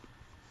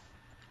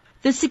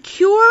The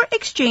secure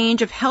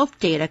exchange of health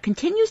data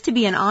continues to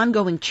be an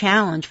ongoing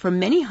challenge for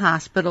many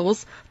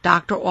hospitals,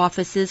 doctor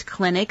offices,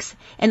 clinics,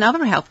 and other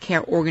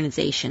healthcare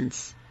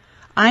organizations.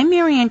 I'm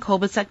Marianne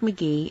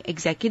Kolbasuk-McGee,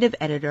 Executive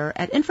Editor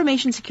at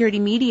Information Security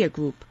Media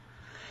Group.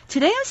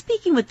 Today I'm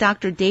speaking with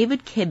Dr.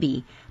 David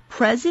Kibbe,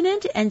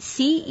 President and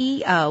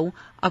CEO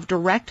of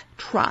Direct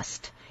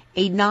Trust,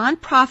 a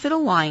nonprofit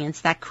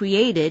alliance that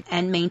created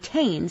and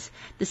maintains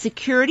the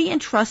security and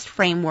trust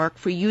framework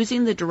for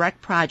using the Direct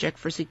Project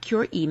for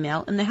secure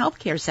email in the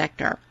healthcare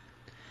sector.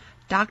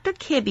 Dr.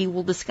 Kibbe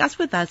will discuss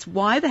with us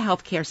why the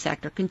healthcare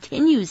sector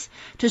continues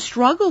to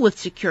struggle with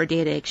secure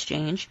data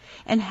exchange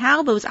and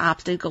how those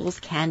obstacles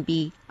can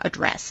be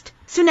addressed.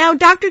 So now,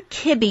 Dr.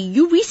 Kibbe,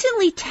 you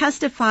recently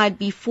testified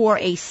before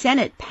a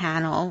Senate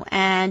panel,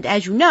 and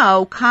as you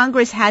know,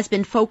 Congress has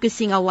been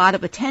focusing a lot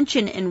of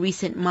attention in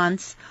recent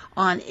months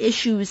on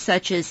issues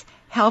such as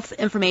health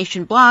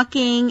information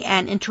blocking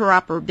and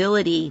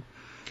interoperability.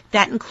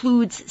 That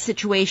includes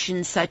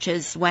situations such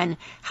as when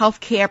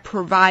healthcare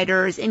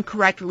providers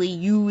incorrectly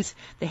use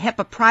the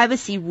HIPAA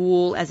privacy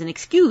rule as an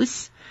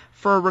excuse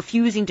for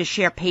refusing to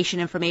share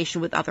patient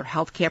information with other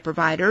healthcare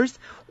providers,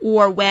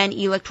 or when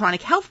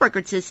electronic health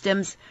record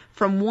systems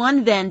from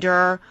one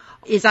vendor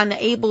is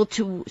unable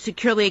to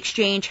securely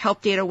exchange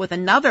health data with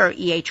another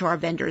EHR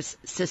vendor's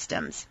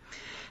systems.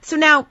 So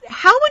now,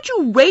 how would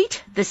you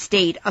rate the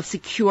state of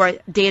secure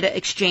data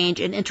exchange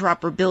and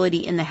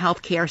interoperability in the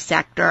healthcare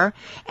sector?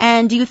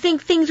 And do you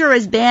think things are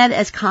as bad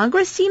as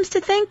Congress seems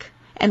to think?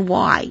 And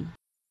why?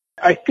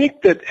 I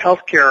think that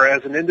healthcare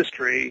as an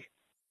industry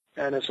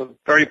and as a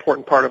very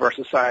important part of our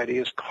society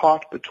is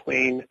caught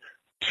between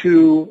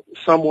two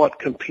somewhat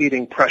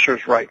competing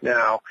pressures right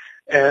now,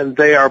 and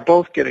they are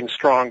both getting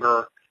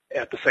stronger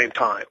at the same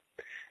time.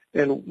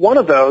 And one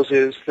of those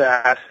is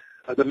that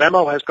the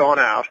memo has gone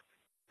out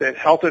that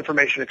health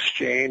information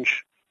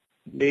exchange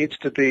needs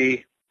to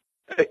be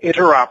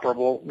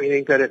interoperable,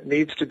 meaning that it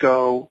needs to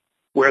go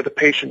where the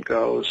patient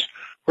goes,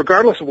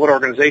 regardless of what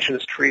organization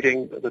is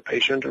treating the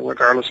patient and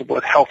regardless of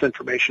what health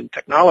information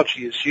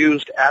technology is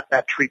used at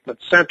that treatment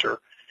center,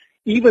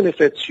 even if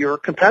it's your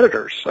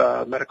competitor's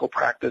medical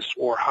practice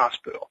or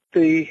hospital.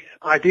 The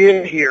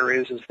idea here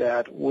is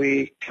that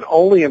we can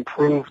only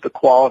improve the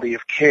quality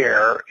of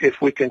care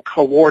if we can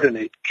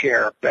coordinate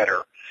care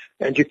better.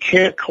 And you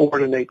can't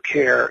coordinate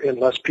care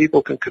unless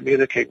people can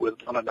communicate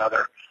with one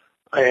another,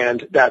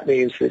 and that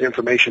means that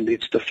information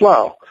needs to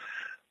flow.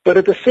 But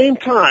at the same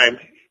time,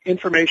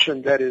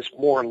 information that is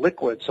more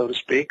liquid, so to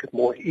speak,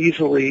 more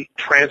easily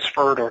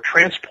transferred or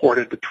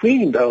transported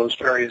between those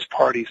various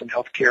parties in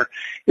healthcare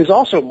is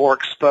also more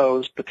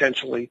exposed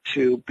potentially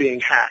to being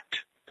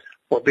hacked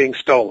or being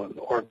stolen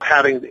or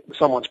having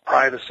someone's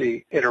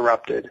privacy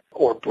interrupted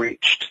or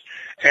breached.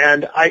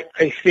 And I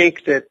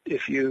think that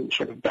if you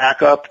sort of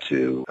back up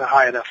to a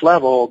high enough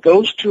level,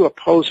 those two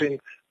opposing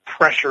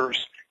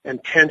pressures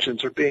and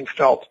tensions are being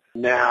felt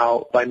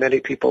now by many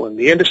people in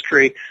the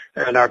industry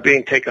and are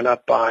being taken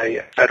up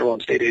by federal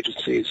and state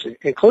agencies,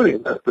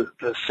 including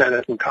the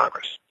Senate and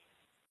Congress.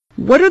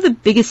 What are the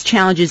biggest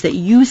challenges that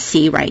you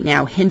see right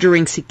now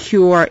hindering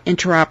secure,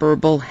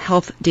 interoperable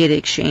health data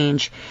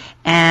exchange,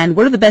 and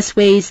what are the best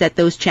ways that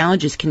those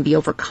challenges can be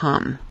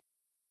overcome?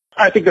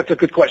 I think that's a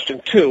good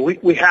question, too.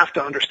 We have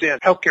to understand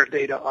healthcare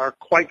data are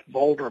quite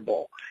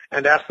vulnerable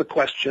and ask the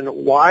question,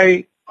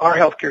 why are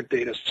healthcare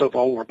data so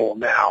vulnerable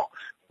now?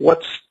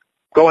 What's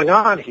going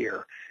on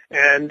here?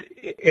 And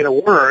in a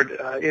word,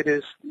 it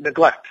is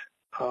neglect.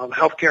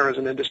 Healthcare as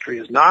an industry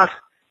has not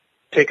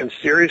taken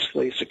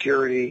seriously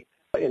security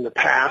in the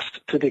past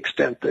to the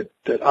extent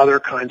that other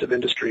kinds of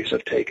industries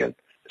have taken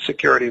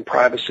security and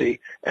privacy,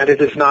 and it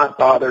has not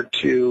bothered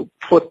to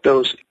put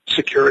those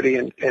security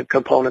and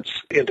components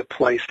into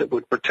place that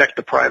would protect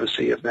the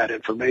privacy of that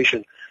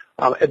information.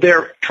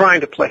 They're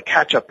trying to play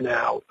catch-up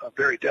now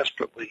very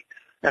desperately,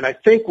 and I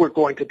think we're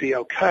going to be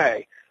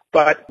okay.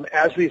 But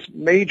as these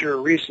major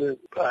recent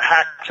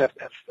hacks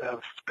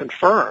have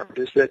confirmed,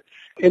 is that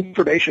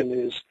information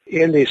is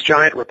in these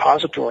giant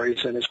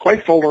repositories and is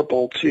quite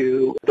vulnerable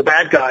to the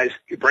bad guys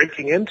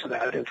breaking into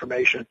that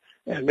information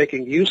and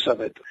making use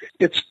of it.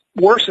 It's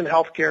worse in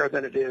healthcare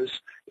than it is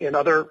in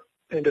other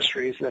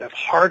industries that have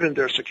hardened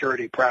their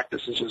security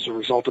practices as a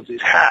result of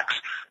these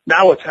hacks.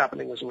 Now what's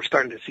happening is we're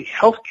starting to see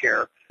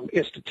healthcare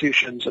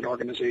institutions and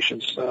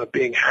organizations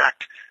being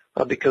hacked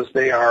because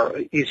they are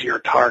easier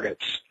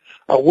targets.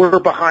 We're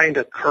behind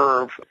a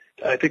curve.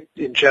 I think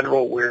in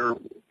general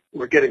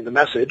we're getting the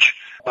message,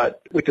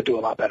 but we could do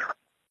a lot better.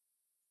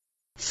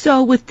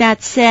 So with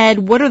that said,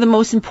 what are the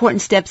most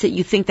important steps that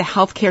you think the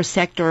healthcare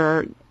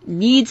sector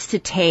needs to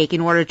take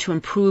in order to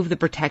improve the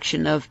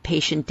protection of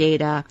patient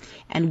data,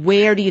 and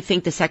where do you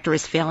think the sector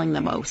is failing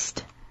the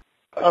most?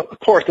 Of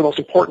course, the most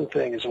important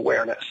thing is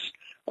awareness.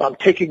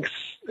 Taking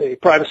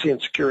privacy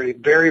and security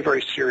very,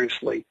 very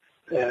seriously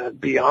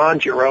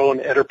beyond your own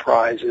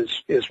enterprise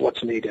is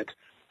what's needed.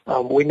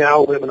 We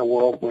now live in a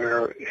world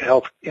where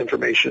health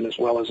information as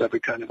well as every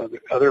kind of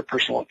other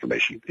personal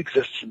information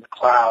exists in the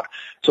cloud,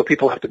 so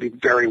people have to be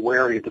very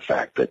wary of the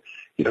fact that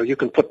You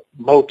can put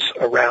moats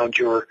around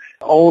your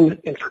own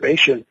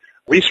information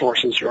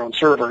resources, your own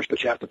servers,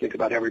 but you have to think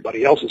about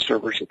everybody else's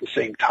servers at the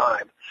same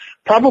time.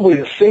 Probably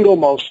the single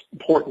most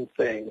important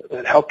thing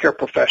that healthcare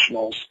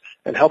professionals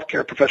and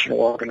healthcare professional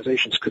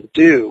organizations could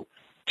do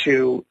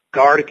to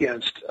guard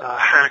against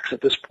hacks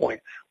at this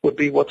point would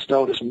be what's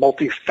known as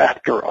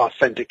multi-factor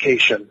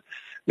authentication,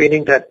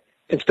 meaning that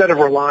instead of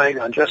relying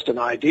on just an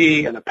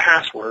ID and a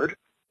password,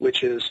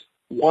 which is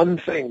one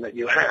thing that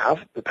you have,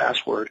 the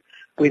password,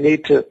 we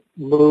need to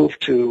move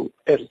to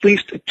at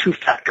least a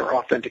two-factor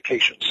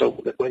authentication,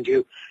 so that when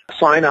you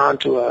sign on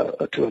to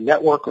a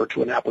network or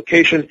to an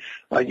application,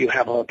 you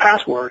have a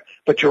password,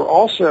 but you're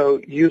also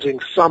using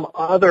some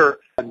other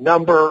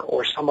number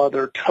or some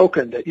other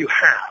token that you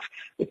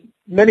have.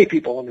 Many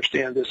people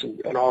understand this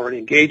and already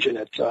engage in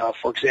it.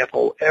 For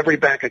example, every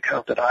bank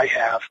account that I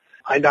have,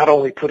 I not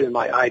only put in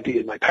my ID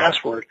and my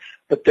password,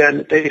 but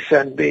then they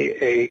send me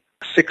a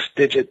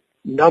 6-digit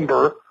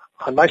number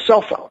on my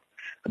cell phone.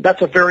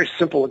 That's a very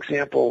simple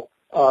example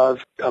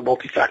of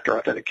multi-factor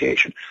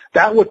authentication.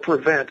 That would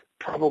prevent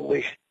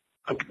probably,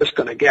 I'm just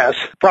going to guess,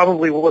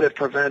 probably would have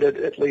prevented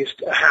at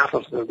least half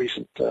of the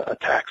recent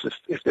attacks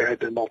if there had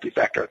been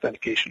multi-factor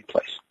authentication in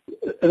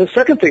place. And the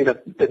second thing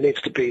that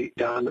needs to be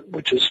done,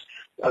 which is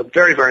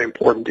very, very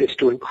important, is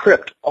to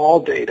encrypt all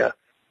data,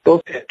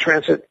 both at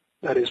transit,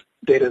 that is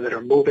data that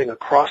are moving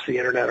across the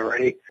internet or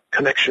any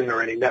connection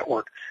or any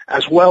network,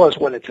 as well as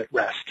when it's at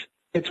rest.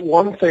 It's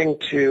one thing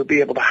to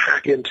be able to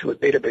hack into a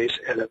database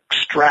and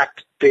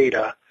extract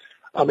data.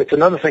 It's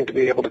another thing to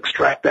be able to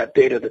extract that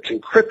data that's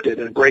encrypted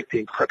and break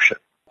the encryption.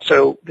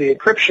 So the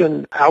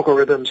encryption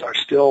algorithms are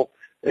still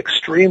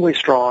extremely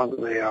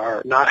strong. They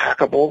are not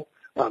hackable,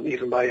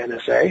 even by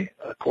NSA,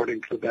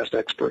 according to the best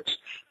experts.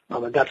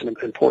 And that's an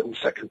important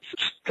second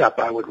step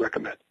I would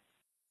recommend.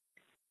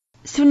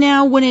 So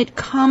now when it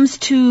comes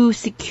to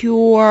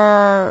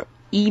secure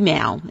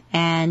email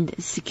and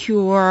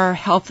secure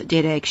health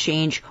data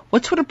exchange,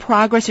 what sort of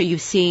progress are you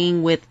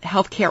seeing with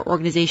healthcare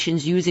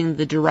organizations using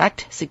the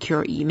direct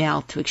secure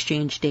email to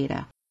exchange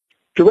data?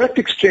 Direct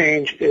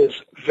exchange is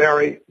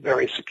very,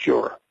 very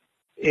secure.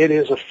 It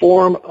is a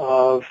form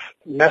of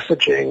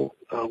messaging,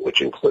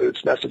 which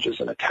includes messages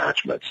and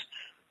attachments,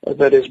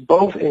 that is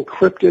both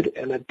encrypted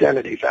and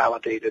identity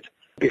validated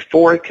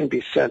before it can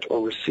be sent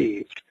or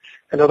received.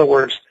 In other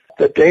words,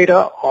 the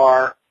data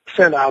are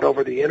sent out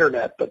over the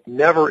internet, but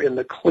never in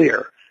the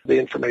clear. The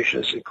information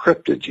is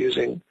encrypted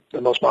using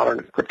the most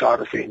modern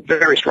cryptography and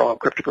very strong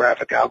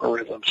cryptographic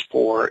algorithms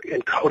for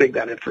encoding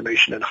that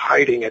information and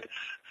hiding it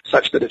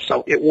such that if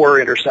it were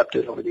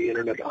intercepted over the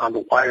internet on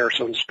the wire,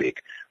 so to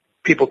speak,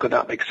 people could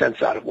not make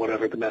sense out of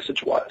whatever the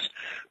message was.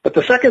 But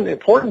the second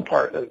important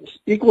part,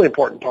 equally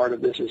important part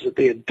of this, is that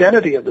the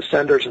identity of the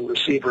senders and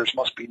receivers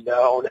must be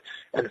known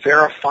and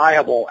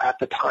verifiable at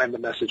the time the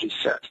message is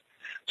sent.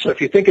 So if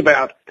you think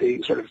about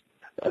the sort of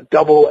a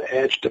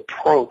double-edged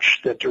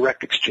approach that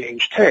direct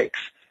exchange takes,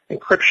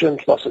 encryption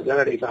plus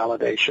identity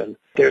validation,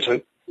 there's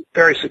a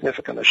very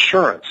significant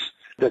assurance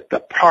that the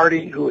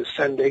party who is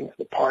sending,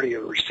 the party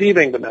who is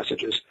receiving the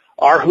messages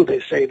are who they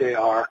say they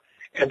are,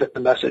 and that the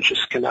messages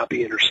cannot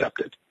be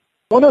intercepted.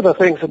 One of the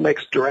things that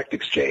makes direct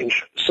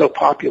exchange so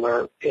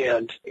popular,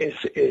 and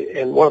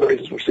one of the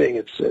reasons we're seeing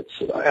its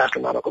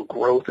astronomical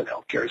growth in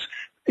healthcare, is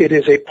it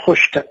is a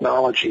push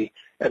technology,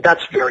 and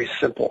that's very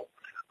simple.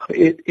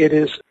 It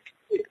is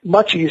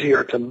much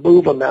easier to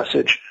move a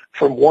message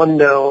from one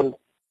known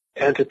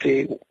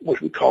entity,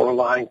 which we call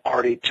relying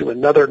party, to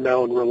another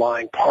known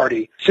relying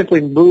party,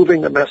 simply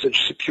moving the message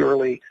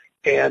securely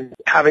and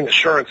having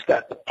assurance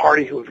that the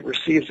party who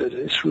receives it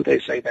is who they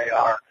say they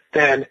are,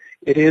 than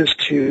it is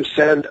to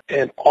send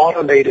an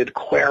automated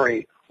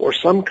query or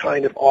some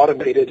kind of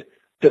automated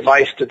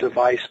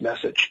device-to-device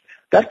message.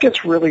 That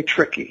gets really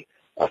tricky.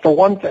 For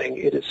one thing,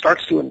 it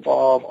starts to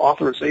involve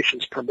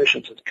authorizations,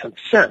 permissions, and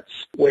consents,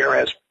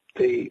 whereas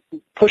the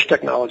push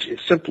technology is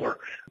simpler.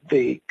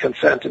 The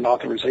consent and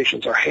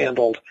authorizations are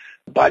handled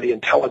by the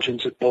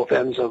intelligence at both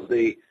ends of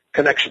the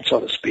connection, so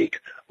to speak,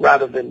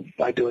 rather than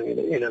by doing it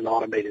in an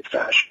automated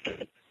fashion.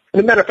 And as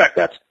a matter of fact,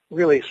 that's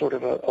really sort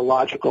of a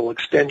logical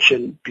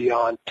extension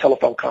beyond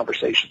telephone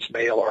conversations,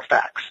 mail, or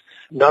fax,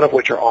 none of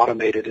which are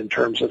automated in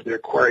terms of their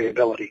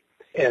queryability.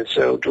 And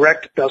so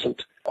direct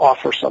doesn't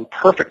offer some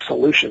perfect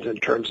solutions in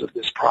terms of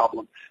this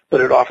problem, but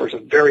it offers a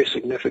very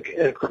significant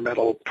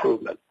incremental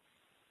improvement.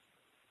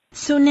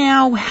 So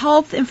now,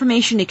 health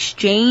information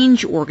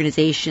exchange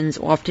organizations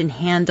often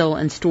handle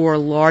and store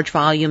large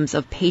volumes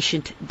of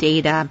patient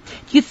data.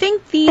 Do you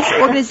think these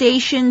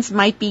organizations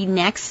might be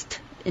next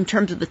in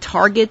terms of the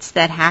targets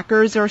that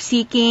hackers are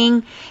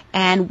seeking?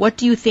 And what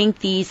do you think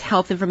these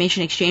health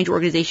information exchange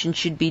organizations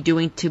should be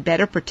doing to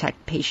better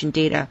protect patient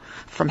data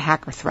from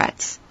hacker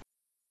threats?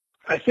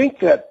 I think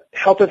that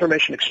health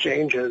information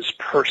exchanges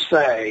per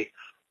se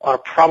are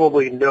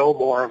probably no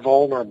more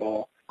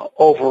vulnerable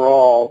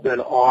overall than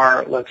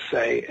are, let's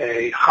say,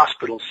 a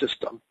hospital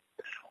system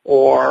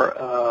or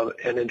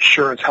an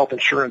health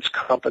insurance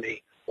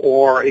company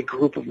or a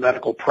group of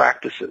medical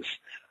practices.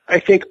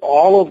 I think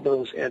all of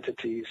those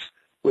entities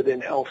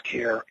within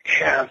healthcare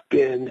have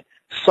been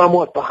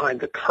somewhat behind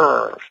the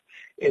curve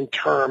in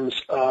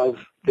terms of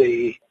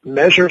the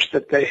measures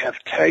that they have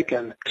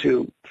taken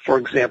to, for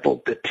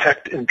example,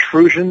 detect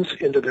intrusions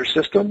into their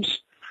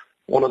systems.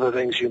 One of the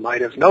things you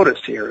might have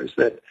noticed here is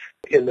that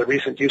in the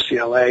recent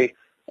UCLA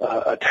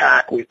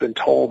attack, we've been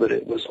told that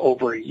it was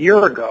over a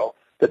year ago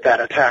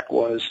that attack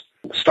was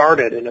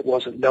started, and it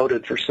wasn't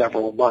noted for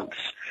several months.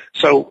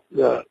 So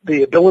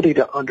the ability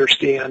to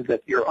understand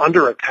that you're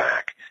under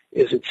attack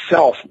is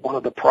itself one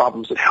of the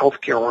problems that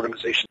healthcare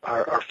organizations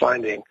are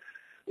finding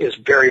is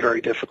very,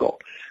 very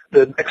difficult.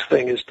 The next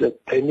thing is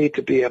that they need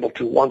to be able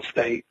to, once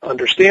they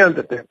understand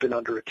that they've been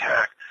under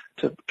attack,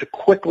 to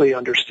quickly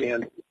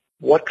understand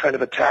what kind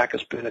of attack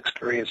has been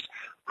experienced,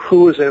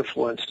 who is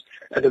influenced,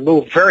 and to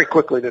move very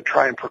quickly to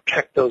try and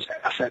protect those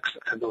assets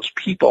and those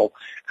people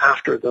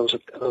after those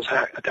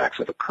attacks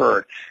have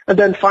occurred. And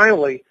then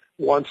finally,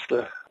 once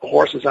the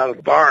horse is out of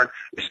the barn,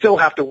 we still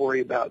have to worry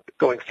about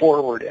going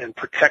forward and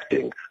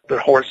protecting the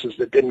horses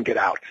that didn't get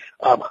out.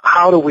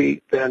 How do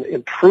we then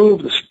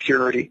improve the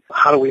security?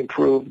 How do we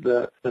improve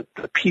the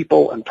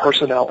people and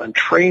personnel and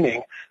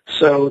training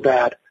so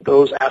that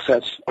those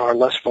assets are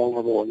less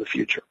vulnerable in the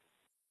future?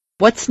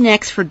 What's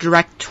next for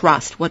Direct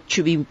Trust? What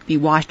should we be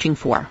watching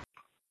for?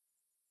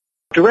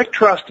 Direct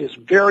Trust is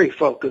very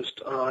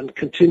focused on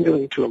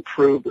continuing to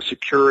improve the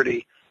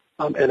security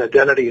and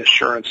identity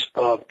assurance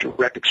of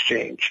direct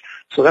exchange.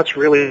 So that's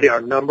really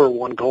our number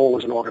one goal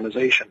as an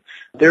organization.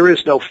 There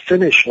is no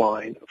finish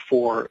line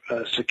for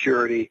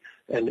security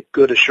and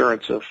good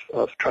assurance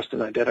of trust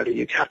and identity.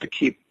 You have to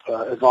keep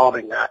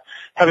evolving that.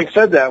 Having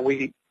said that,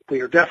 we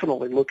are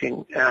definitely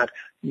looking at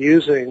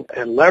using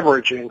and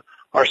leveraging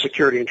our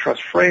security and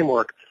trust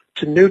framework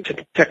to new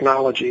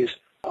technologies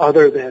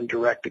other than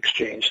direct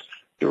exchange.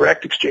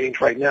 Direct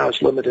exchange right now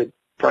is limited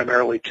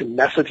primarily to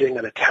messaging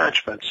and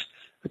attachments.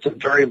 It's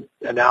very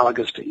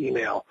analogous to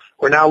email.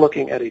 We're now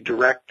looking at a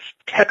direct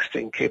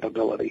texting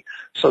capability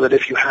so that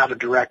if you have a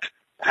direct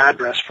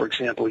address, for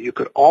example, you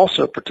could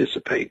also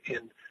participate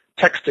in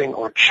texting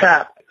or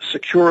chat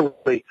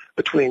securely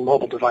between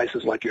mobile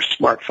devices like your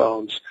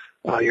smartphones,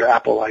 your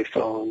Apple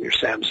iPhone, your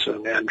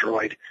Samsung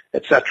Android,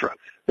 etc.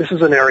 This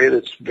is an area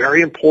that's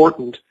very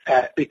important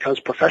because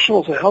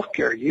professionals in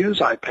healthcare use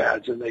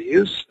iPads and they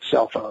use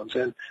cell phones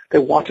and they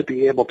want to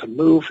be able to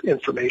move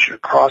information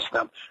across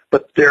them.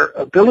 But their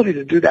ability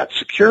to do that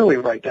securely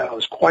right now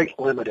is quite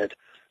limited.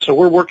 So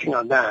we're working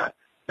on that.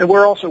 And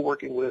we're also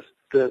working with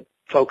the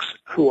folks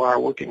who are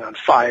working on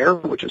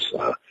FHIR, which is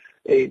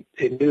a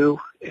new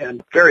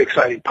and very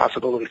exciting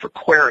possibility for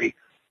query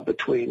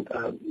between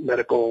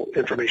medical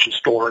information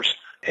stores.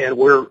 And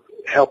we're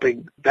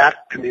helping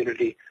that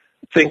community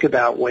think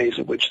about ways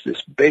in which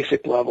this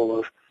basic level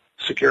of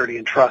security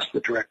and trust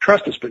that Direct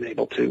Trust has been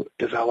able to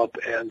develop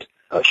and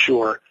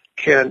assure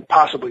can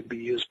possibly be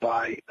used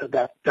by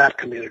that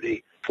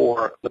community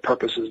for the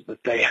purposes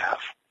that they have.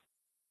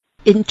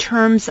 In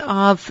terms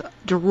of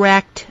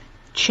direct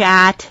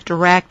chat,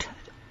 direct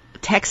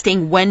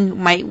texting, when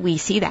might we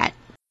see that?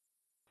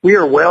 We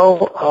are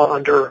well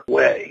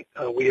underway.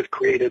 We have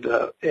created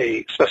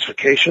a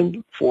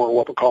specification for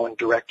what we're calling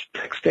direct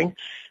texting.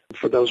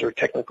 For those who are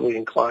technically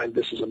inclined,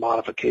 this is a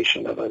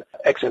modification of an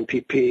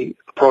XMPP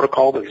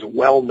protocol that is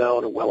well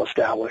known and well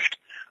established.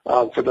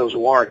 For those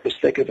who aren't, just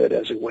think of it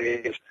as a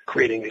way of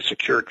creating a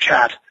secure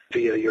chat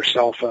via your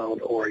cell phone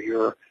or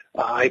your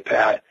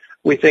iPad.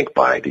 We think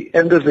by the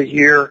end of the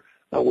year,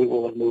 we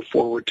will have moved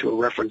forward to a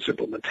reference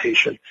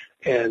implementation,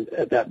 and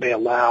that may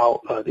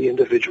allow the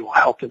individual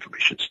health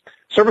information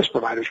service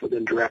providers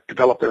within Direct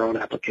develop their own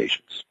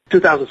applications.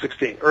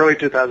 2016, early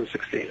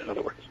 2016, in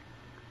other words.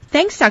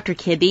 Thanks, Dr.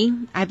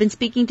 Kibbe. I've been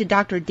speaking to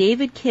Dr.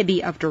 David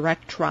Kibbe of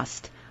Direct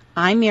Trust.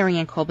 I'm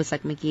Marianne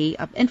Kolbasuk-McGee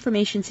of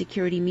Information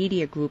Security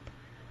Media Group.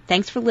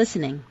 Thanks for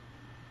listening.